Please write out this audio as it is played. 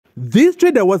This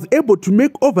trader was able to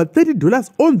make over $30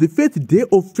 on the first day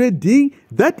of trading.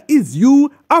 That is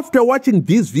you after watching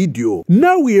this video.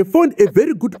 Now we have found a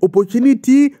very good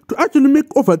opportunity to actually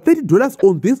make over $30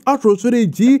 on this outro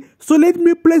strategy. So let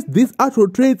me place these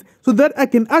outro trades so that I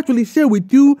can actually share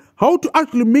with you how to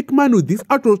actually make money with this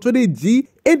outro strategy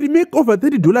and make over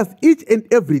 $30 each and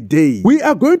every day. We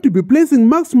are going to be placing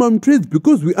maximum trades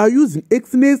because we are using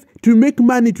XNS to make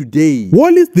money today.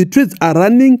 While the trades are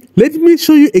running, let me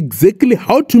show you exactly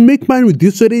how to make money with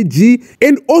this strategy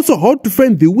and also how to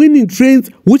find the winning trends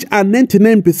which are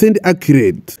 99%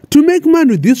 accurate. To make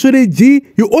money with this strategy,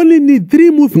 you only need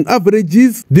 3 moving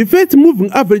averages. The first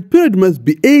moving average period must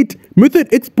be 8,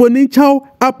 method exponential,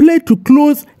 apply to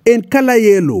close, and color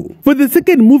yellow. For the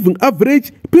second moving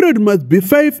average, period must be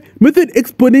 5, method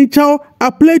exponential,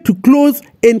 apply to close,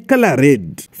 and color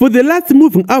red. For the last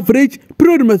moving average,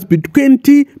 period must be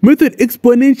 20, method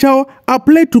exponential,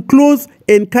 apply to close,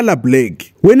 and color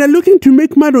black. When you're looking to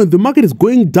make money when the market is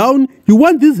going down, you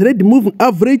want this red moving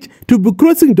average to be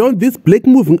crossing down this black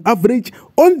moving average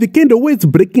on the candle where it's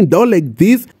breaking down like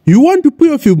this. You want to put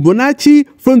your Fibonacci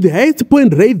from the highest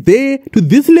point right there to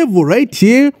this level right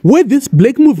here where this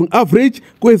black moving average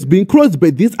has been crossed by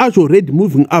this actual red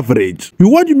moving average. You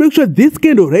want to make sure this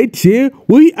candle right here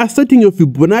where you are starting your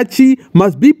Fibonacci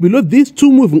must be below these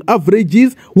 2 moving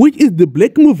averages, which is the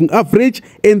black moving average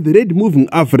and the red moving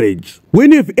average.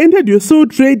 When you've entered your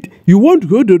sold trade, you want to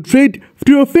hold your trade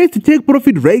to your first take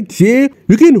profit right here.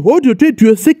 You can hold your trade to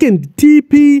your second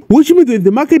TP, which means when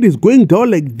the market is going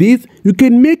down like this, you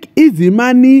can make easy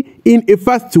money in a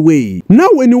fast way. Now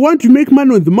when you want to make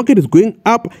money when the market is going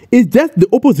up, it's just the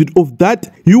opposite of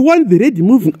that. You want the red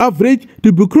moving average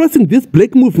to be crossing this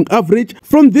black moving average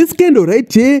from this candle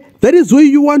right here. That is where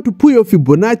you want to put your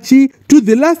Fibonacci to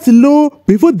the last low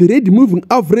before the red moving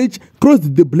average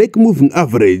crossed the black moving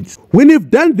average. When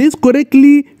you've done this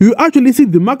correctly, you actually see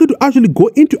the market to actually go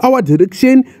into our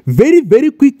direction very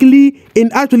quickly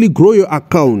and actually grow your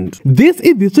account. This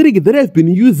is the strategy that I've been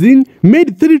using,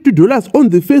 made $32 on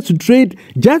the first trade,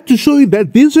 just to show you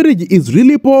that this strategy is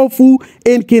really powerful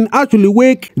and can actually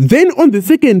work. Then on the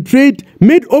second trade,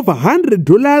 made over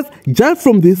 $100 just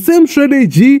from the same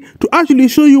strategy to actually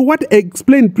show you what I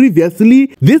explained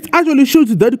previously. This actually shows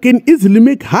you that you can easily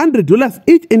make $100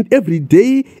 each and every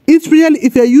day, especially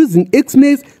if you are using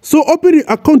XNS. So open your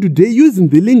account today using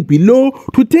the link below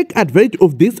to take advantage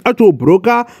of this actual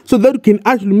broker so that you can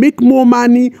actually make more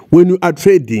money when you are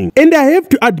trading. And I have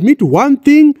to admit one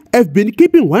thing, I've been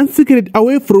keeping one secret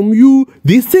away from you,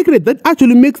 the secret that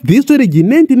actually makes this strategy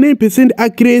 99%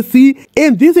 accuracy,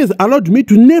 and this has allowed me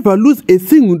to never lose a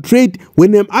single trade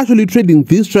when I'm actually trading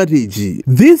this strategy.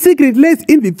 This secret lies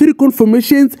in the 3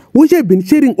 confirmations which I've been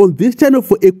sharing on this channel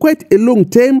for quite a long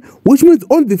time, which means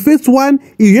on the first one,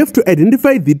 you have to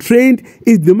identify the trend,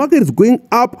 if the market is going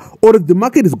up or if the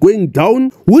market is going down,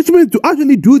 which means to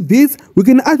actually do this, we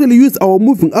can actually use our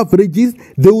moving averages.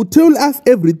 They will tell us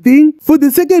everything. For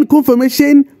the second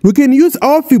confirmation, we can use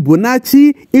our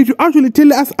Fibonacci. It will actually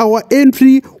tell us our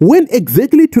entry, when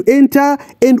exactly to enter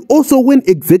and also when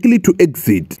exactly to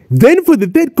exit. Then for the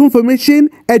third confirmation,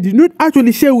 I did not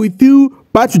actually share with you,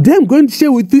 but today I'm going to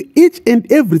share with you each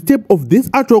and every step of this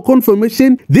actual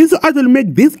confirmation. This will actually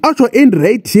make this actual end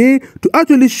right here to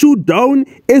actually shoot down,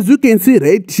 as you can see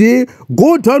right here,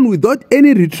 go down without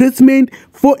any retracement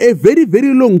for a very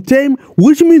long time,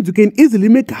 which means you can easily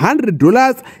make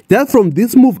 $100 just from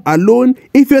this move alone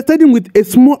if you're starting with a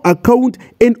small account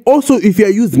and also if you're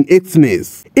using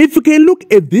XNS. If you can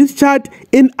look at this chart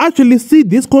and actually see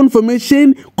this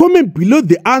confirmation, comment below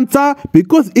the answer,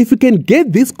 because if you can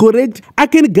get this correct, I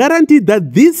can guarantee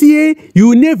that this year you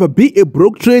will never be a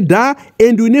broke trader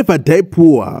and you will never die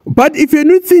poor. But if you're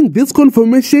not seeing this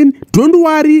confirmation, don't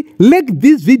worry, like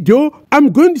this video,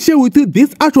 I'm going to share with you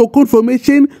this actual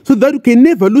confirmation so that you can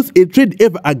never lose a trade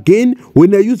ever again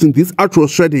when you're using this actual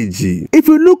strategy. If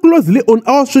you look closely on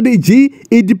our strategy,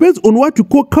 it depends on what you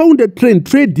call counter trend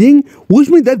trading, which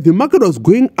means that the market was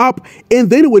going up and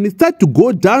then when it starts to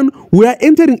go down, we are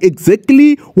entering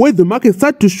exactly where the market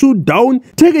starts to shoot down,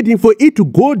 targeting for it to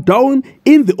go down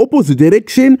in the opposite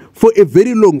direction for a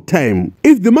very long time.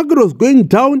 If the market was going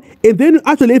down and then you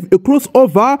actually have a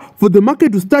crossover for the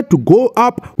market to start to go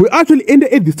up, we actually enter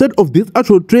at the start of this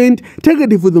actual trend,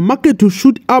 targeting for the market to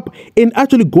shoot up and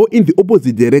actually go in the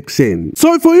opposite direction.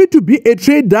 So for you to be a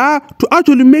trader, to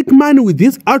actually make money with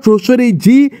this actual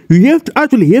strategy, you have to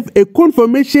actually have a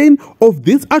confirmation of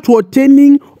this actual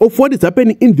turning of what is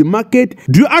happening in the market.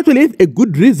 Do you actually have a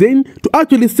good reason to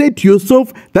actually say to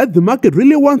yourself that the market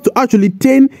really wants to actually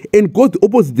turn and go the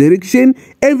opposite direction?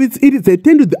 If it is a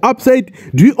turn to the upside,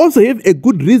 do you also have a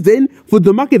good reason for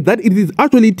the market that it is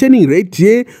actually turning right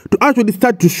here to actually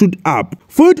start to shoot up.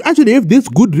 For you to actually have this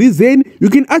good reason, you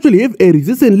can actually have a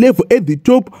resistance level at the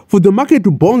top for the market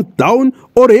to bounce down,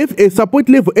 or have a support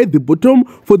level at the bottom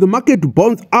for the market to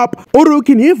bounce up, or you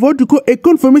can have what you call a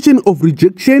confirmation of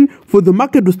rejection for the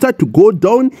market to start to go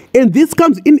down, and this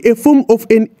comes in a form of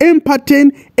an M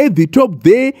pattern at the top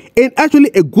there, and actually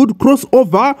a good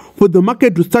crossover for the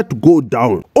market to start to go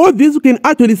down. All this you can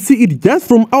actually see it just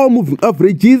from our moving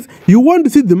averages. You want to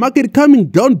see the market coming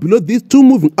down below these two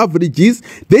moving averages,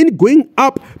 then going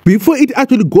up before it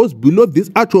actually goes below this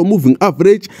actual moving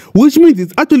average, which means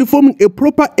it's actually forming a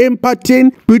proper M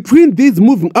pattern between these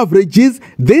moving averages.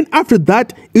 Then after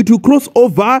that it will cross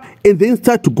over and then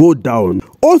start to go down.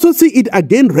 Also see it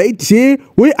again right here,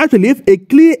 where you actually have a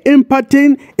clear M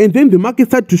pattern and then the market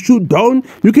start to shoot down.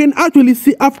 You can actually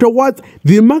see afterwards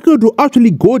the market will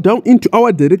actually go down into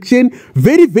our direction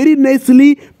very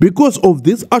nicely because of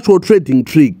this actual trading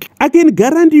trick. I can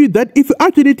guarantee you that if you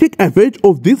actually take advantage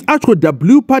of this actual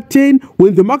W pattern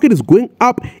when the market is going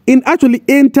up and actually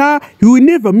enter, you will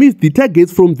never miss the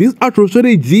targets from this actual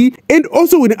strategy. And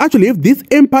also when you actually have this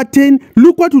M pattern,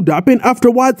 look what would happen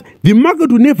afterwards. The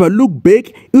market will never look back.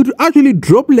 It will actually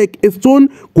drop like a stone,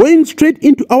 going straight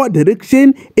into our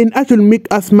direction and actually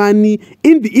make us money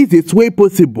in the easiest way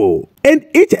possible. And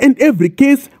each and every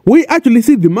case, we actually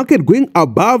see the market going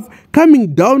above,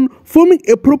 coming down, forming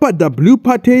a proper W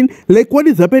pattern like what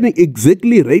is happening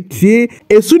exactly right here.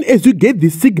 As soon as you get the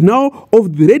signal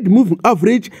of the red moving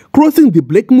average crossing the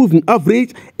black moving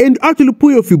average and actually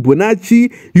pull your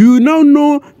Fibonacci, you now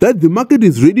know that the market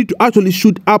is ready to actually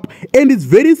shoot up, and it's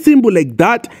very simple like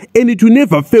that, and it will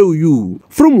never fail you.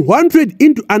 From one trade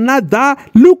into another,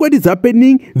 look what is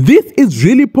happening. This is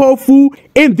really powerful,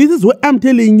 and this is what I'm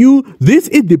telling you. This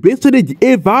is the best strategy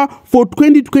ever for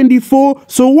 2024.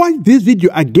 So watch this video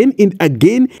again and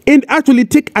again and actually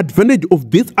take advantage of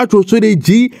this actual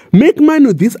strategy. Make money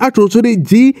with this actual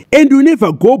strategy and you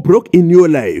never go broke in your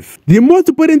life. The most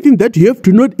important thing that you have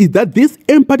to note is that these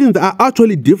M patterns are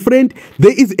actually different.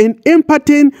 There is an M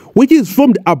pattern which is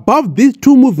formed above these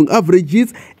two moving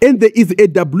averages, and there is a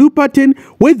W pattern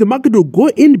where the market will go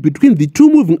in between the two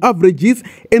moving averages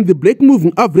and the black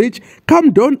moving average,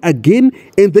 come down again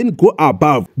and then go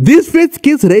above. This first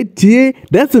case right here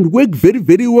doesn't work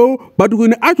very well, but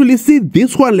when you actually see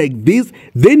this one like this,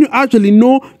 then you actually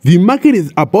know the market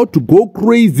is about to go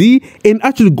crazy and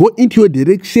actually go into your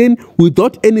direction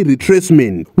without any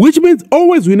retracement. Which means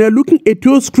always when you're looking at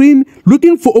your screen,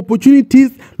 looking for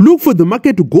opportunities, look for the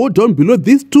market to go down below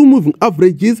these two moving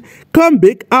averages, come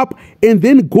back up and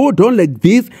then go down like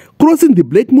this, crossing the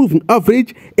black moving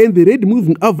average and the red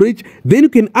moving average. Then you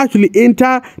can actually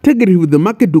enter, target with the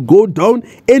market to go down,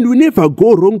 and we never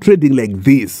go wrong trading like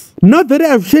this. Now that I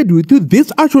have shared with you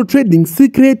this actual trading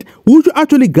secret, which will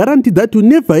actually guarantee that you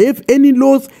never have any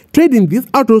loss trading this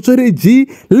actual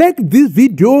strategy, like this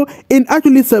video and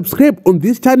actually subscribe on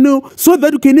this channel so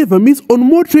that you can never miss on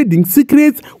more trading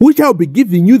secrets which I'll be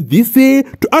giving you this year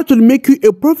to actually make you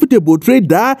a profitable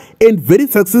trader and very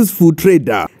successful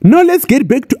trader. Now let's get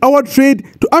back to our trade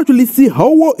to actually see how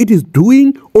well it is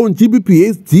doing on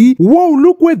GBPUSD. Wow,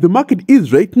 look where the market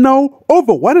is right now,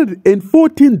 over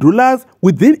 $114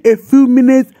 within a few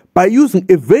minutes, by using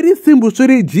a very simple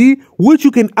strategy which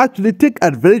you can actually take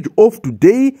advantage of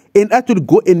today and actually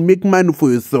go and make money for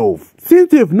yourself.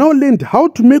 Since you have now learned how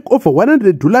to make over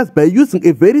 $100 by using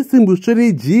a very simple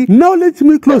strategy, now let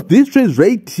me close this trade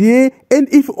right here. And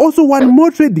if you also want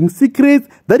more trading secrets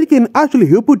that can actually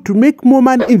help you to make more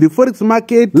money in the forex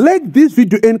market, like this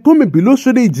video and comment below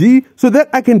strategy so that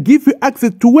I can give you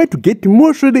access to where to get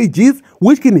more strategies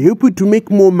which can help you to make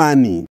more money.